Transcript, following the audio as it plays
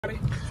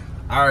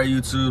Alright,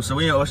 YouTube, so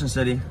we in Ocean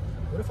City.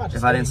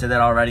 If I didn't say that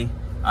already.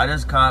 I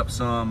just copped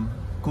some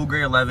Cool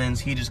Grey 11s.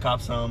 He just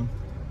copped some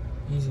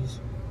Yeezys.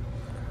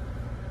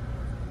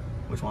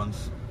 Which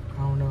ones?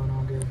 I don't know,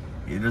 no good.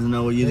 He doesn't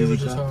know what Yeezys he he was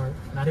just hard.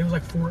 Now they was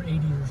like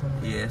 480s or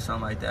something. Yeah,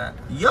 something like that.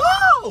 Yo!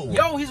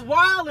 Yo, he's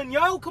wildin',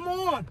 yo, come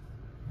on.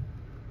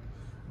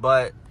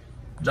 But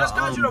just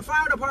cause you're the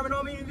fire department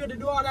don't mean you get to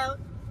do all that.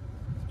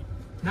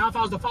 Now if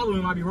I was to follow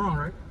him, I'd be wrong,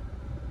 right?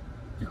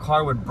 Your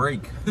car would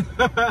break.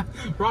 Bro, I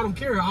don't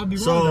care. I'll be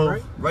wrong, though,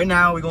 right? Right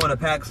now we're going to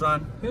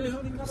PacSun.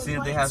 See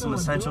if they have some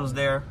essentials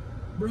there.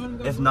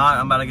 If not,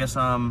 I'm about to get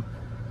some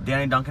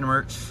Danny Duncan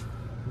merch.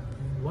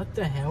 What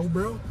the hell,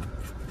 bro?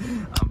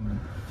 I'm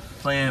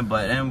playing,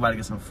 but then I'm about to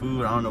get some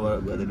food. I don't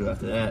know what to do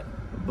after that.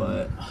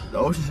 But the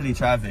Ocean City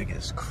traffic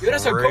is crazy. Yeah,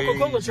 that's a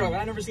Coca-Cola truck.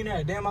 I never seen that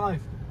a day in my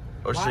life.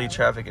 Ocean City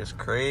traffic is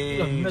crazy.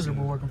 You look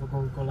miserable working for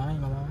Coca-Cola. I ain't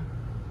gonna lie.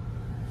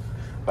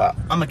 But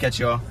I'm gonna catch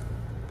y'all.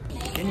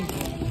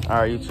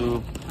 Alright,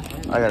 YouTube.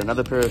 I got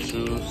another pair of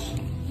shoes.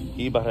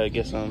 He about to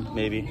get some,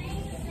 maybe.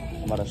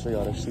 I'm about to show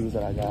y'all the shoes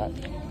that I got. I'm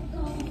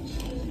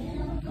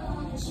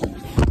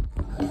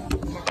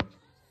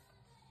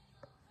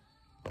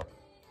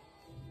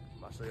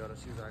about to show y'all the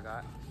shoes that I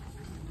got.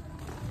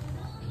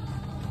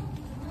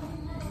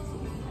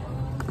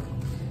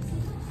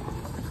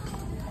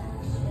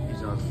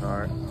 These ones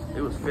are.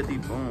 It was 50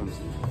 booms.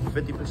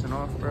 50%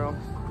 off, bro.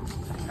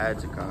 Had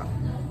to cop.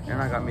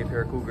 And I got me a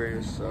pair of Cool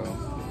Greys, so.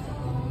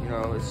 You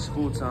know, it's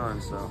school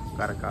time, so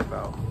gotta cop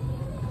out.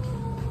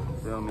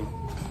 Feel me?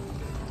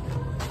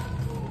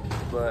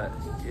 But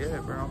yeah,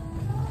 bro.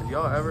 If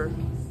y'all ever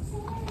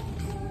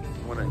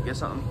wanna get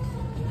something,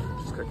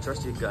 just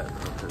trust your gut,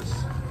 bro, because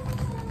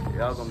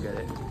y'all gonna get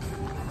it.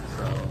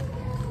 So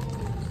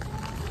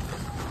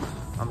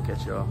I'm gonna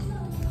catch y'all.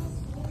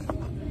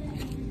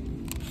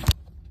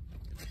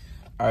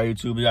 Alright,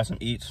 YouTube, we got some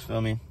eats, feel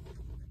me?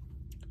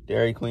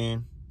 Dairy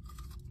Queen.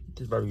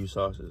 This barbecue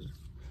sauce is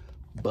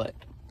but.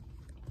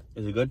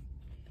 Is it good?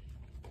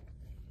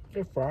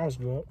 It fries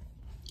good.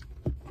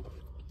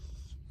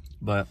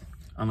 But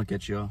I'm gonna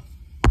catch y'all.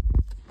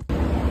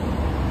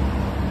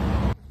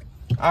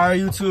 Alright,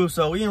 YouTube,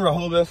 so we in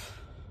Rehoboth.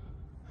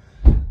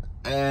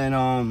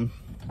 And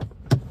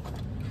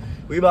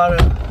we about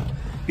to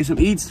get some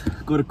eats,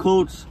 go to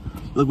Coach.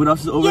 Look what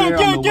else is over there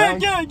on the way.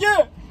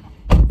 Yeah.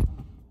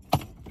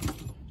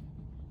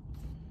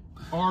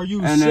 Are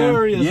you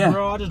serious,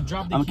 bro? I just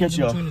dropped the keys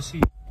in between the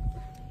seats.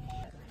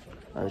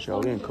 Alright,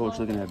 y'all, we in Coach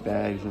looking at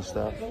bags and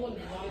stuff.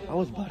 I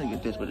was about to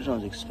get this, but this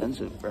one's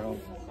expensive, bro.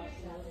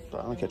 But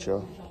I'm gonna catch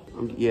y'all.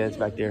 Yeah, it's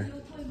back there.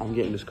 I'm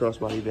getting this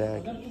crossbody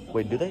bag.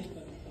 Wait, do they?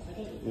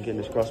 I'm getting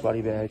this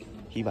crossbody bag.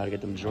 He about to get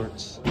them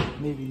jorts.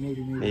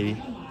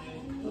 Maybe.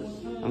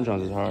 I'm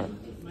Jones is hard.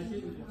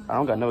 I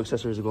don't got no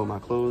accessories to go with my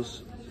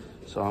clothes,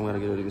 so I'm gonna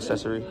get an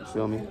accessory.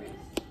 Feel me?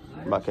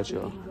 I'm about to catch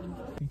y'all.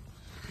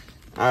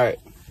 Alright,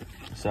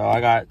 so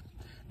we got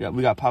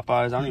Popeyes.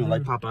 I don't even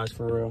like Popeyes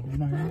for real.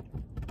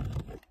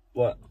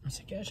 What? It's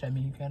a cash at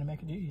me. You gotta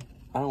make it easy.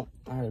 I don't.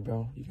 Alright,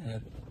 bro. You can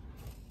have it.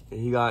 And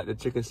he got the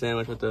chicken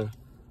sandwich with the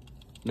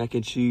mac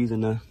and cheese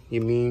and the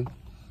yamin.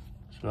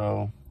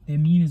 So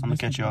I'm gonna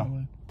catch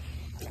y'all.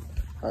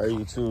 Alright,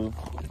 YouTube.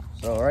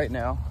 So right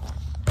now,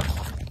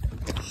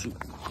 shoot.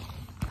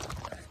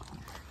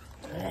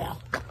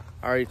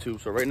 Alright,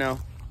 YouTube. So right now,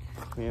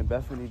 we in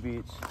Bethany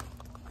Beach,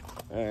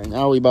 and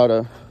now we about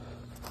to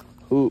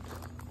hoop.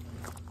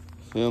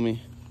 Feel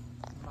me?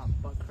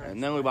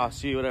 And then we about to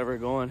see whatever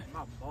going.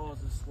 My balls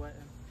are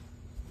sweating.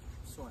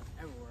 Sweating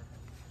everywhere.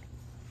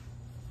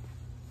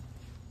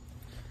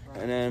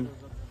 And then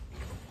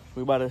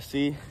we about to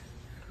see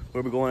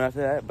where we're going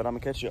after that, but I'm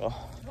gonna catch y'all.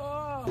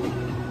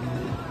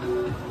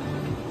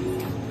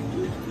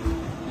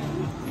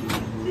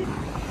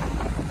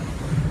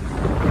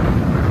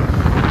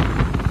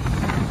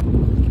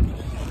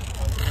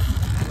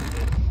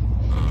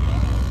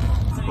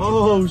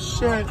 Oh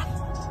shit.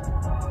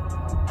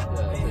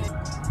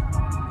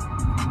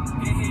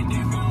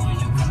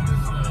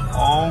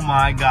 Oh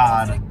my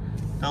God,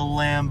 the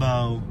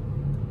Lambo.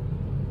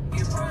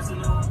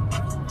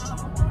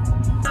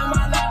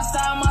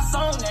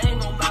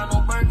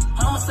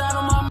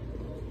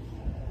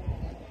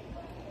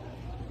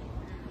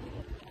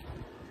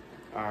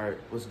 Alright,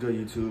 what's good,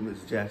 YouTube?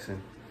 It's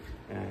Jackson,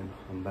 and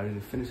I'm about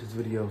to finish this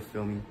video,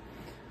 feel me?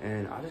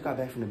 And I just got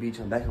back from the beach.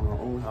 I'm back in my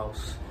own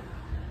house,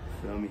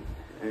 feel me?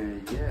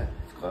 And yeah,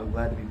 I'm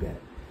glad to be back.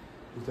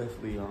 It's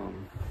definitely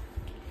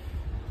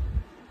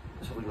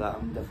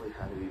I'm definitely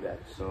happy to be back.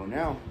 So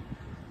now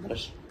I'm gonna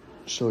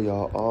show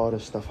y'all all the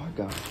stuff I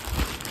got.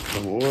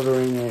 From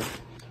ordering it,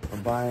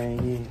 from buying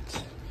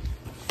it,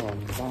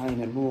 from buying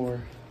it more.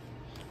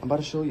 I'm about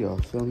to show y'all,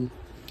 feel me?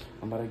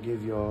 I'm about to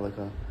give y'all like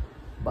a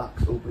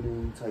box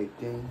opening type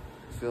thing,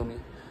 feel me?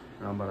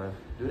 And I'm about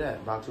to do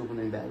that, box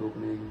opening, bag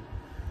opening,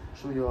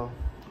 show y'all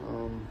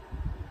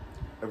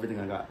everything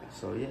I got.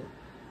 So yeah,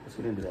 let's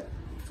get into that.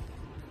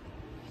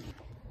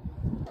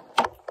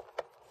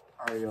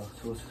 Alright, y'all,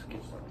 so let's just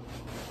get started.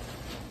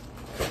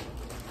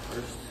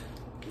 First,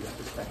 we got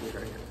this package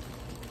right here.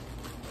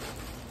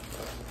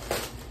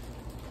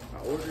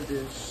 ordered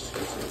this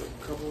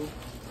a couple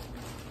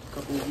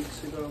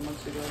weeks ago,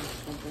 months ago,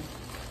 something.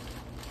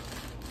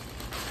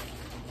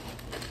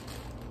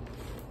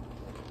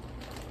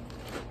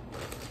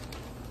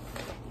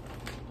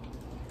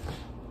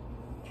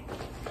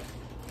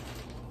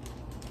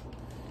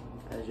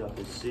 As y'all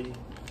can see,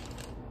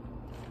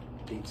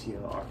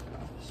 ATL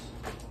Archives.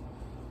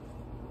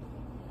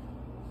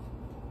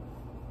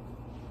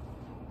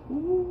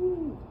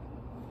 Ooh,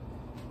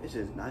 this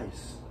is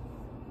nice.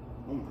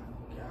 Oh my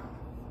god.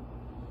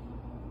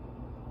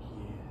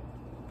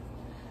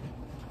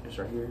 Yeah. It's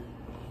right here.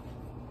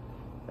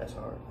 That's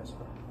hard. That's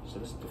hard. So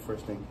this is the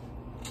first thing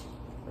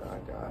that I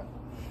got.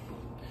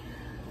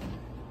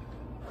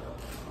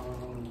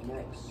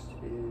 Next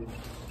is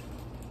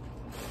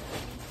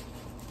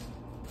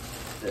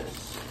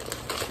this.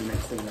 The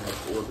next thing that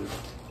I've ordered.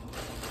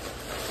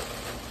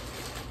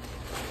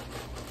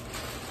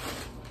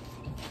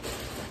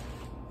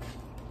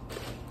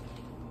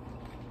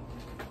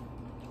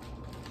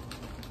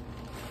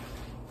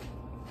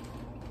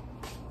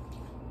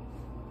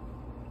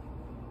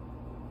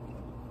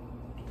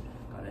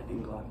 Got an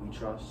Inglot We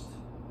Trust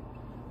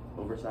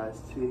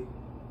oversized tee,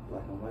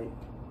 black and white.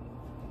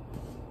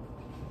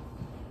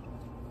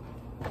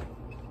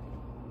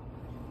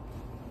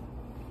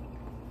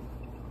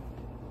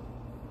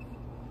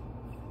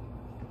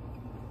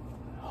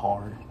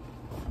 Hard,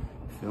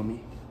 feel me?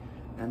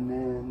 And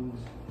then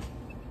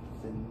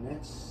the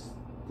next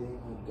thing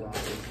I got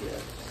is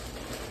this.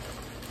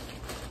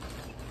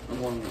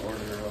 I'm going in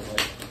order of like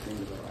the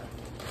things that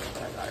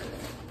I got in.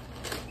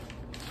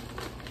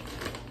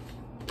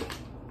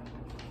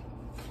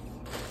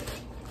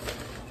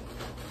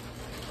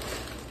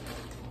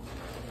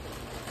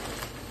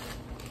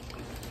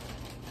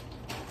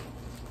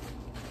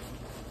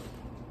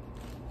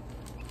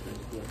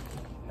 There's the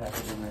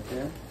packaging right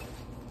there.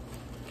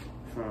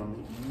 From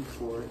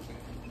Euphoric.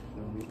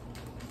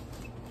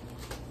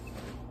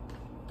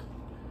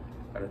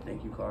 Got a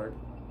thank you card.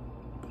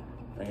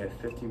 I get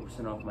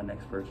 15% off my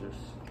next purchase,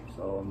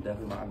 so I'm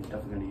definitely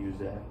gonna use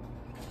that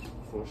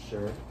for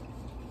sure.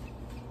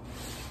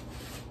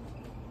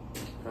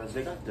 Cause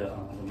they got the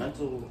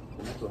mental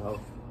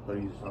health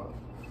hoodies off.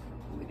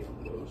 Let me get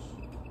one of those.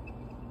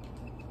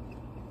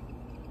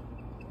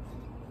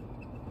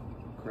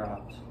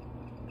 Cropped,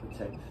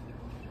 protect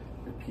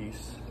your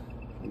peace.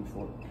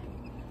 Euphoric.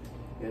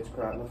 Yeah, it's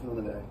cropped, nothing on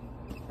the back.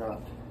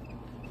 Cropped,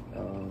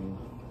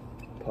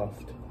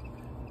 puffed,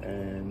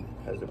 and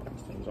has the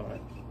rhinestones on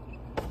it.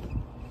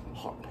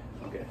 Hard.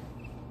 Okay.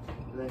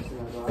 The next thing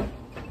I got.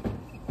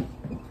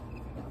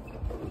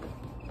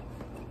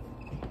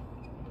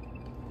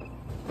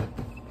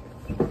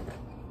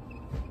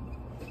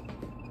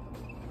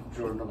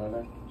 Jordan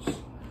 11s.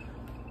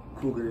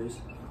 Cougars.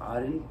 I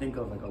didn't think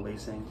of like a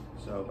lacing,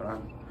 so, but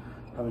I'm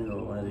probably gonna go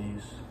with one of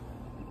these.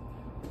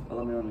 But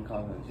let me know in the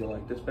comments. You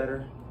like this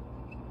better?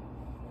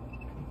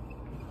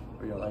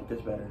 Or you like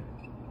this better?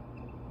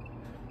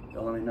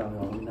 Y'all let me know,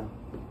 y'all let me know.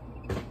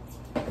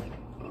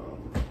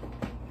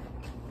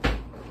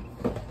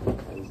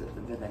 That is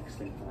it, the next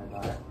thing that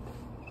I got.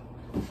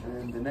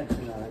 And the next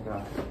thing that I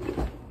got.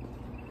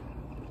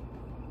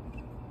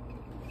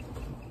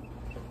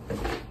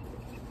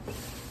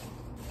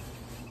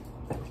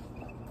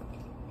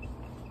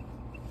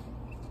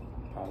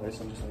 Probably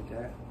something just like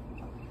that.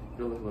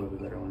 It'll look a little bit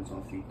better when it's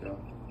on feet though.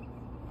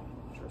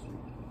 Trust me.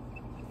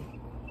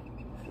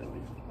 Feel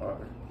me?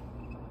 Hard.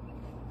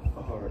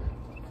 Hard.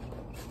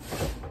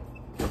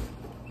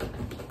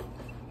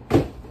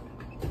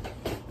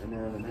 And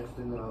then the next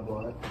thing that I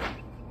bought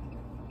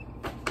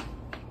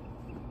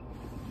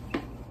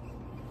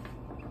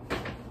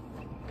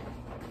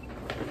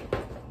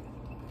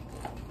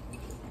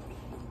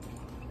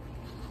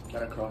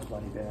got a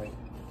crossbody bag.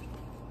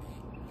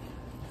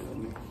 Feel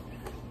me?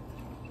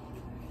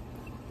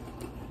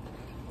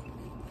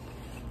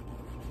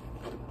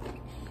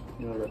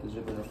 You know, I got the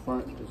zipper in the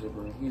front, the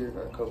zipper in here,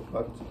 got a couple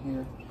pockets in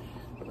here,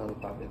 another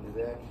pocket in the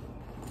back.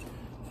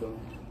 So,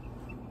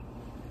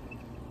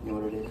 you know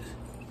what it is?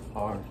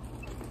 Hard.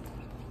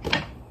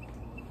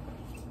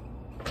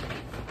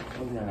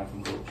 Something I got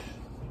from Coach.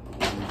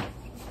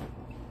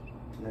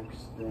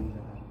 Next thing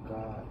that I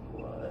got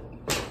was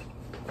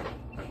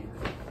here.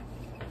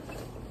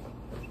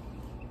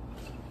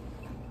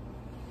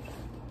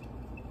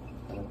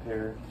 Got a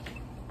pair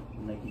of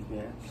Nike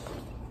pants.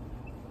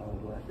 All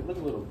black. They look a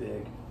little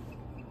big.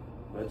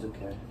 But it's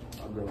okay.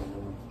 I'll grow into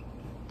them.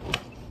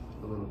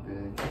 A little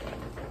big.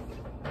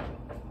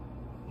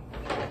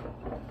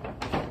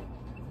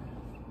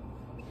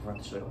 I have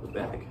to show you the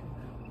bag.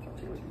 I'll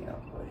take everything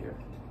out right here.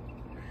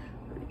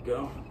 There you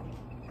go.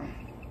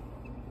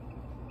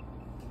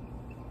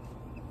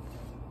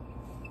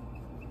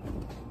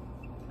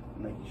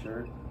 Nike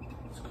shirt.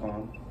 It's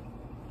calm.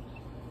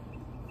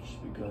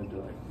 Should be good to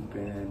like hoop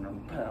in. I'm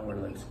planning on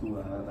wearing like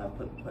school.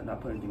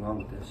 Not put anything wrong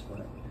with this,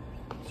 but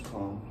it's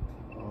calm.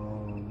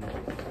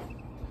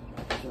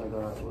 What I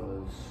got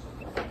was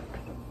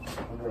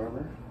Under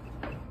Armour.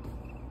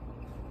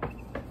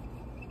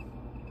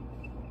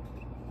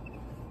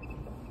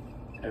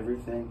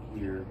 Everything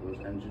here was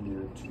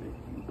engineered to make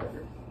you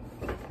better.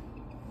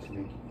 To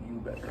make you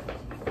better.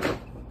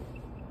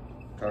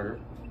 Carter.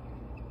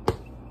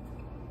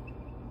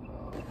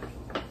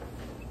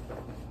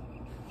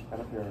 Got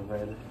a pair of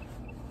red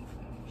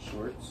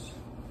shorts.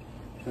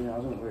 So now I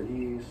was gonna wear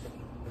these,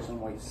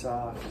 some white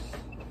socks,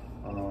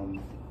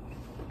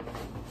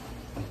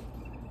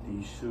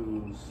 these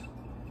shoes,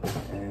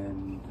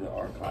 and the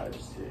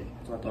archives today.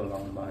 So I thought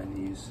about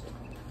buying these.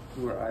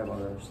 I have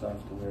other stuff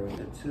to wear with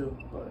it too,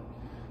 but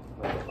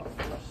let's go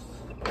first.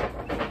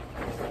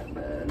 And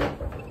then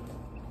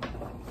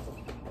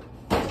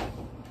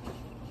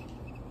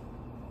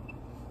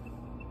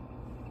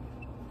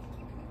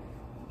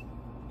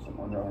some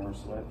Under Armour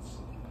sweats.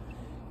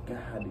 I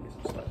had to get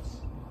some sweats.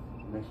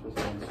 Next was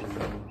going to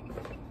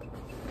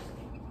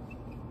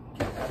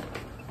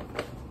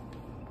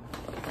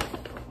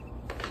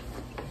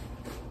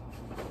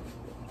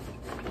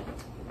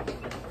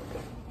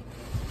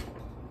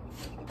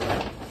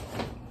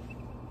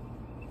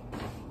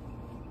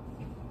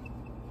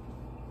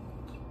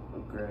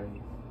gray,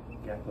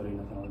 Gap hoodie,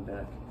 nothing on the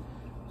back.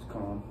 It's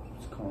calm,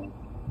 it's calm.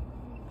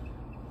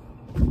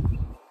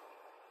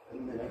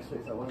 And the next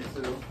place I went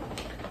to,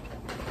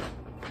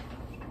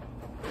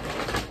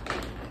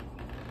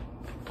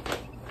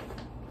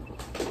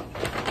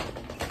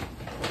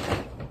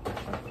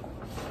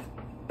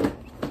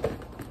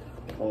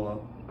 Polo,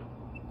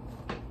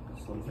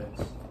 slim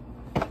fits.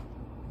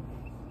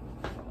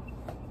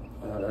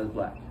 That's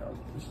black.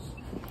 This is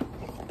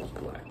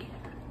black.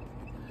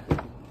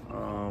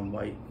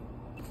 White.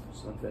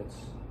 Slim fits.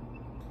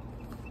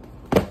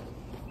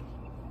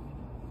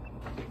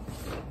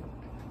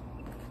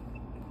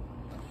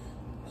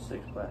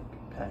 Six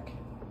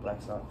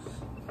black socks.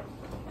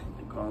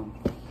 Calm.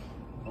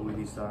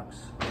 OED socks.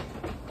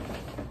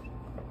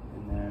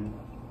 And then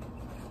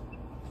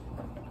I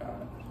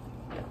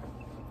got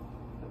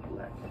the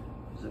black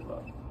zip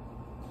up.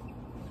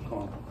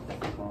 Calm.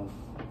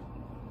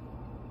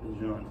 The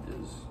joint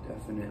is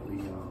definitely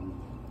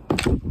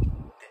but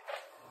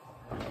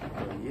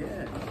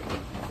yeah.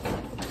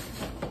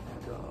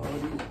 Got all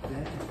these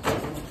bags.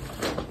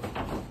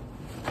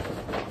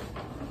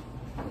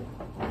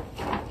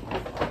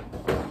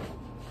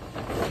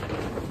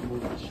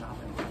 Moving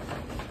shopping.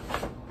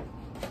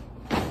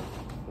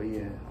 But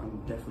yeah, I'm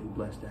definitely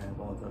blessed to have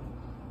all the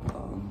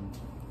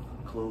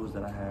clothes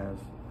that I have,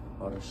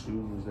 all the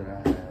shoes that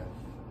I have,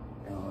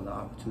 and all the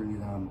opportunity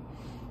that I'm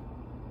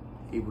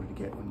able to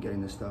get when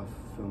getting this stuff,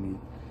 feel me?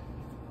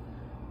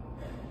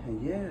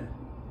 And yeah,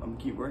 I'm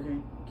gonna keep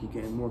working, keep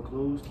getting more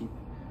clothes, keep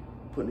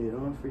putting it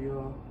on for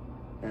y'all.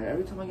 And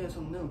every time I get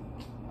something new,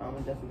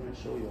 I'm definitely gonna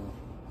show y'all.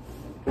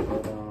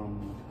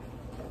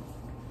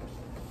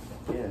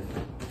 But yeah,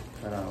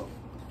 cut out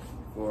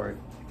for it.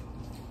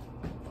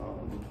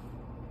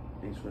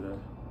 Thanks for the,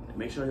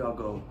 make sure y'all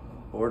go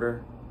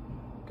order,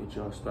 get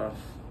y'all stuff,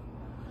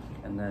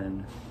 and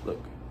then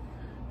look,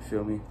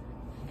 feel me?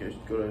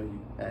 Just go to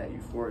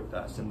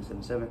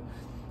euphoric.777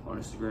 on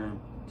Instagram,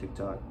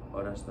 TikTok,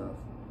 all that stuff.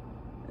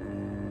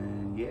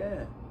 And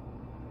yeah,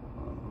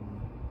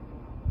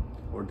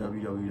 or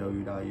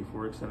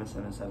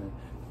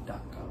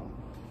www.euphoric777.com.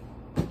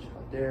 Check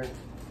out there.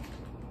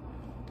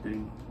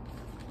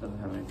 Doesn't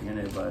have anything in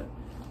it, but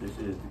this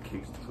is the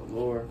Kicks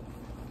Galore.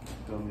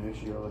 So make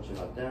sure y'all check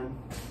out them.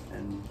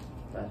 And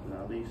last but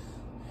not least,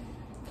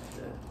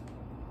 the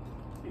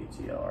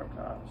ATL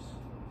archives.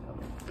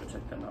 Go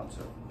check them out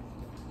too.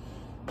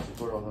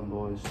 Support all them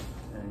boys,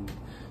 and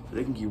so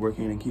they can keep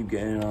working and keep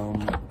getting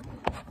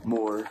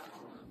more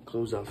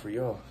clothes out for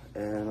y'all.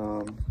 And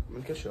I'm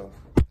gonna catch y'all.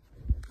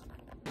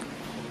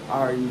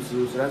 Alright,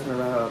 YouTube, so that's gonna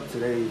wrap up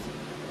today's,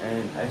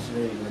 and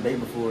actually the day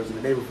before the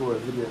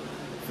video,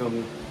 feel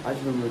me? I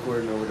just been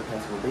recording over the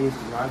past couple days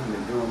because I haven't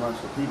been doing much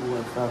for people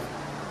and stuff.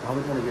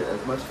 I'm trying to get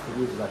as much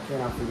views as I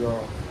can out for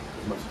y'all,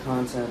 as much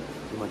content,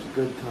 as much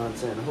good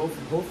content, and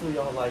hopefully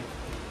y'all like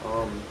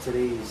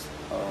today's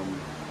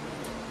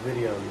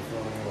video, you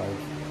feel me? Like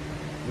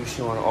me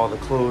showing all the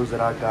clothes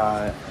that I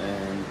got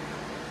and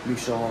me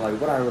showing like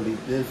what I really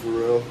did for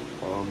real,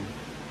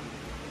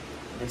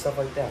 and stuff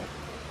like that.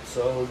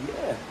 So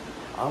yeah,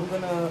 I'm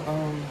gonna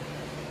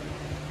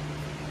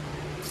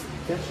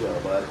catch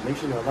y'all, but make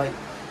sure y'all like,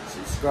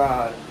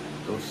 subscribe,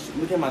 go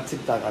look at my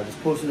TikTok. I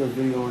just posted a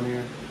video on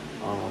there.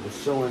 I was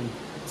showing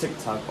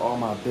TikTok all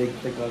my big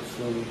pickups,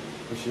 feel me?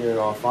 Make sure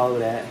y'all follow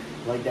that,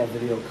 like that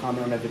video,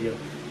 comment on that video,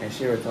 and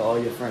share it to all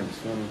your friends,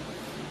 feel me?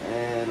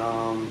 And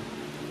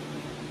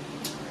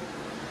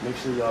make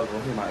sure y'all go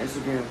hit my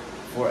Instagram,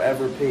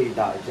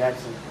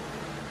 foreverpaid.jackson.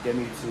 Get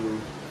me to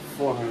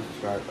 400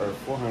 subscribers or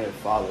 400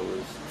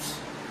 followers.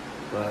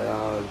 But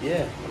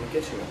yeah, I'm gonna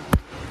get you.